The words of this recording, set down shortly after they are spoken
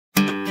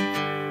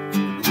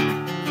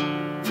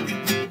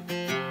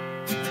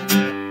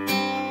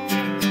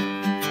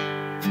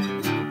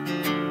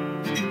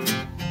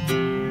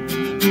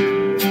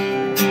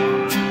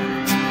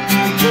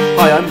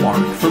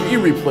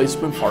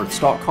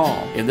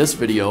ReplacementParts.com. In this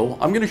video,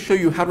 I'm going to show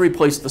you how to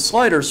replace the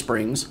slider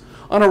springs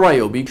on a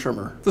Ryobi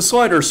trimmer. The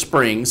slider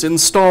springs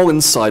install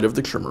inside of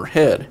the trimmer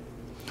head.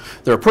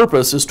 Their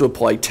purpose is to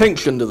apply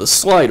tension to the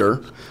slider,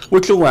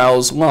 which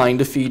allows line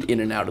to feed in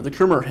and out of the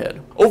trimmer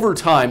head. Over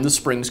time, the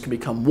springs can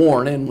become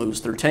worn and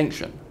lose their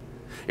tension.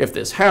 If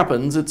this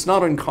happens, it's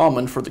not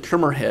uncommon for the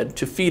trimmer head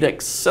to feed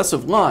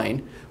excessive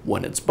line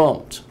when it's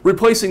bumped.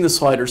 Replacing the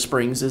slider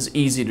springs is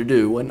easy to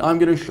do, and I'm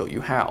going to show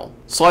you how.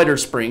 Slider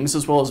springs,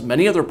 as well as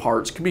many other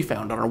parts, can be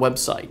found on our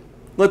website.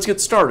 Let's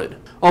get started.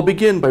 I'll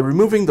begin by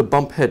removing the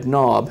bump head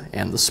knob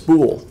and the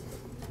spool.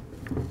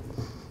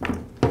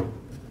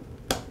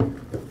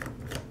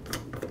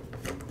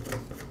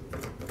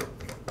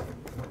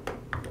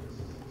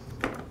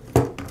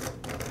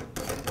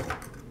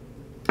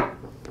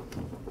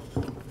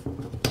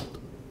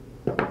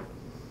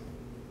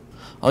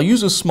 I'll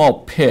use a small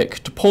pick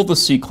to pull the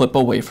C-clip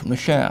away from the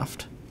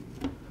shaft.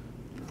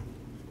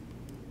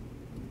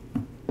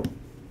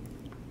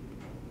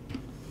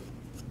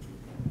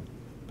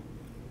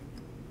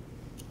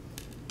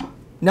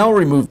 Now I'll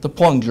remove the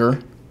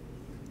plunger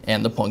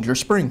and the plunger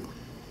spring.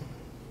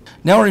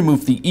 Now I'll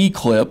remove the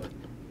E-clip,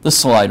 the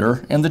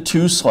slider, and the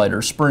two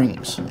slider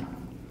springs.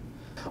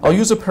 I'll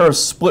use a pair of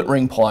split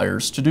ring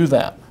pliers to do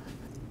that.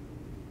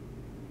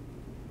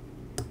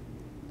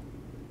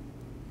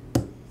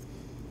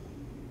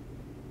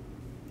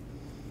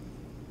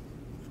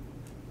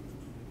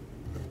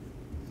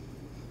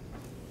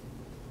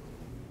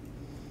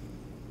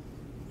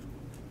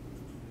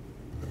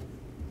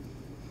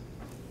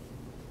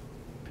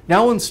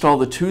 Now install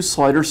the two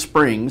slider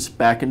springs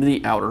back into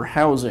the outer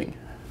housing.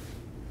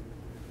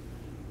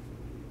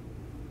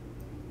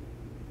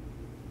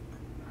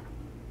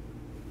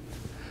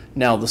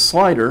 Now the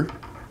slider,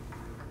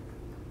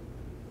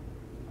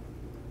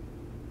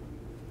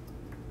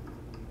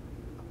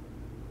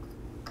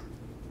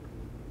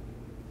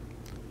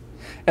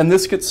 and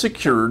this gets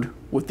secured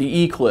with the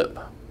E-clip.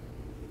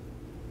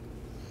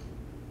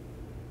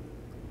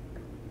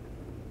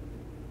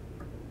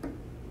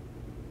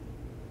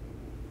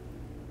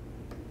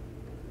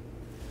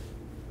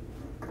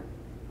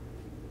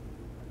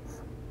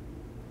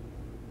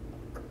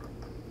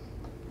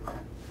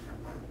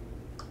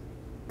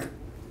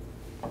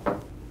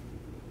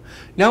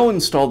 Now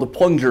install the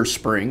plunger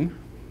spring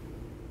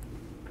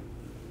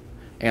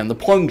and the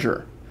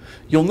plunger.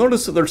 You'll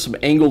notice that there's some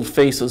angled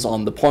faces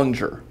on the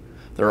plunger.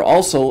 There are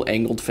also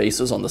angled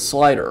faces on the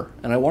slider,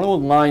 and I want to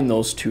align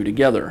those two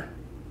together.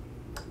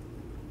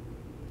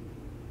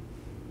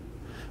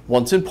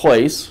 Once in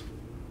place,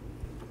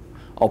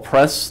 I'll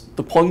press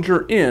the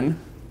plunger in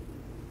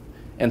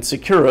and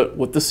secure it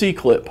with the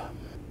C-clip.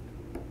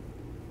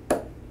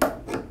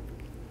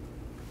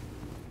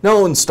 Now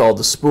I'll install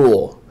the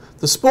spool.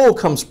 The spool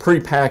comes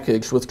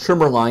pre-packaged with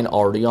trimmer line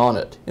already on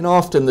it, and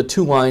often the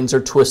two lines are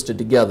twisted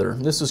together.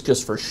 This is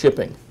just for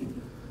shipping.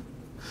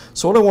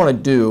 So what I want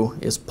to do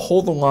is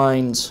pull the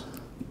lines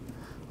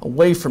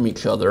away from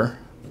each other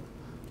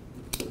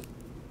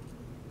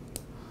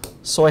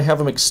so I have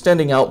them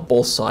extending out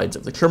both sides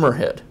of the trimmer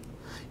head.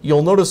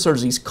 You'll notice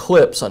there's these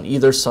clips on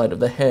either side of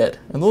the head,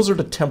 and those are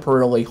to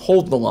temporarily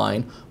hold the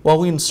line while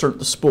we insert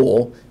the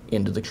spool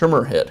into the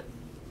trimmer head.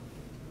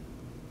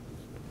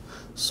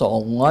 So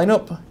I'll line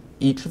up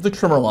each of the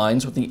trimmer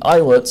lines with the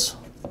eyelets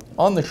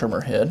on the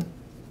trimmer head.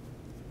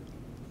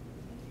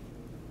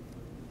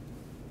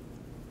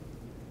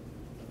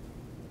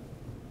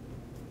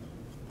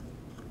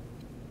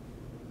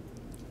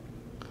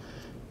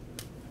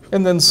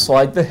 And then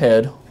slide the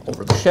head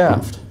over the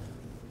shaft.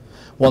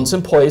 Once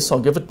in place, I'll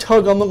give a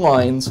tug on the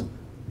lines,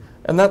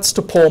 and that's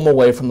to pull them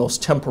away from those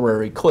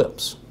temporary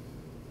clips.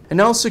 And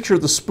now I'll secure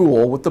the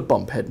spool with the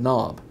bump head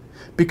knob.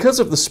 Because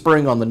of the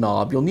spring on the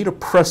knob, you'll need to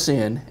press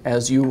in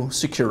as you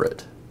secure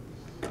it.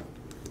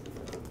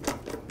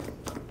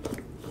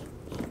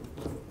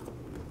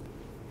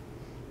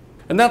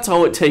 And that's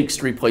all it takes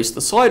to replace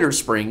the slider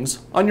springs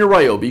on your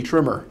Ryobi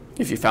trimmer.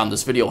 If you found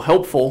this video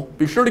helpful,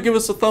 be sure to give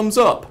us a thumbs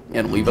up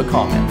and leave a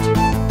comment.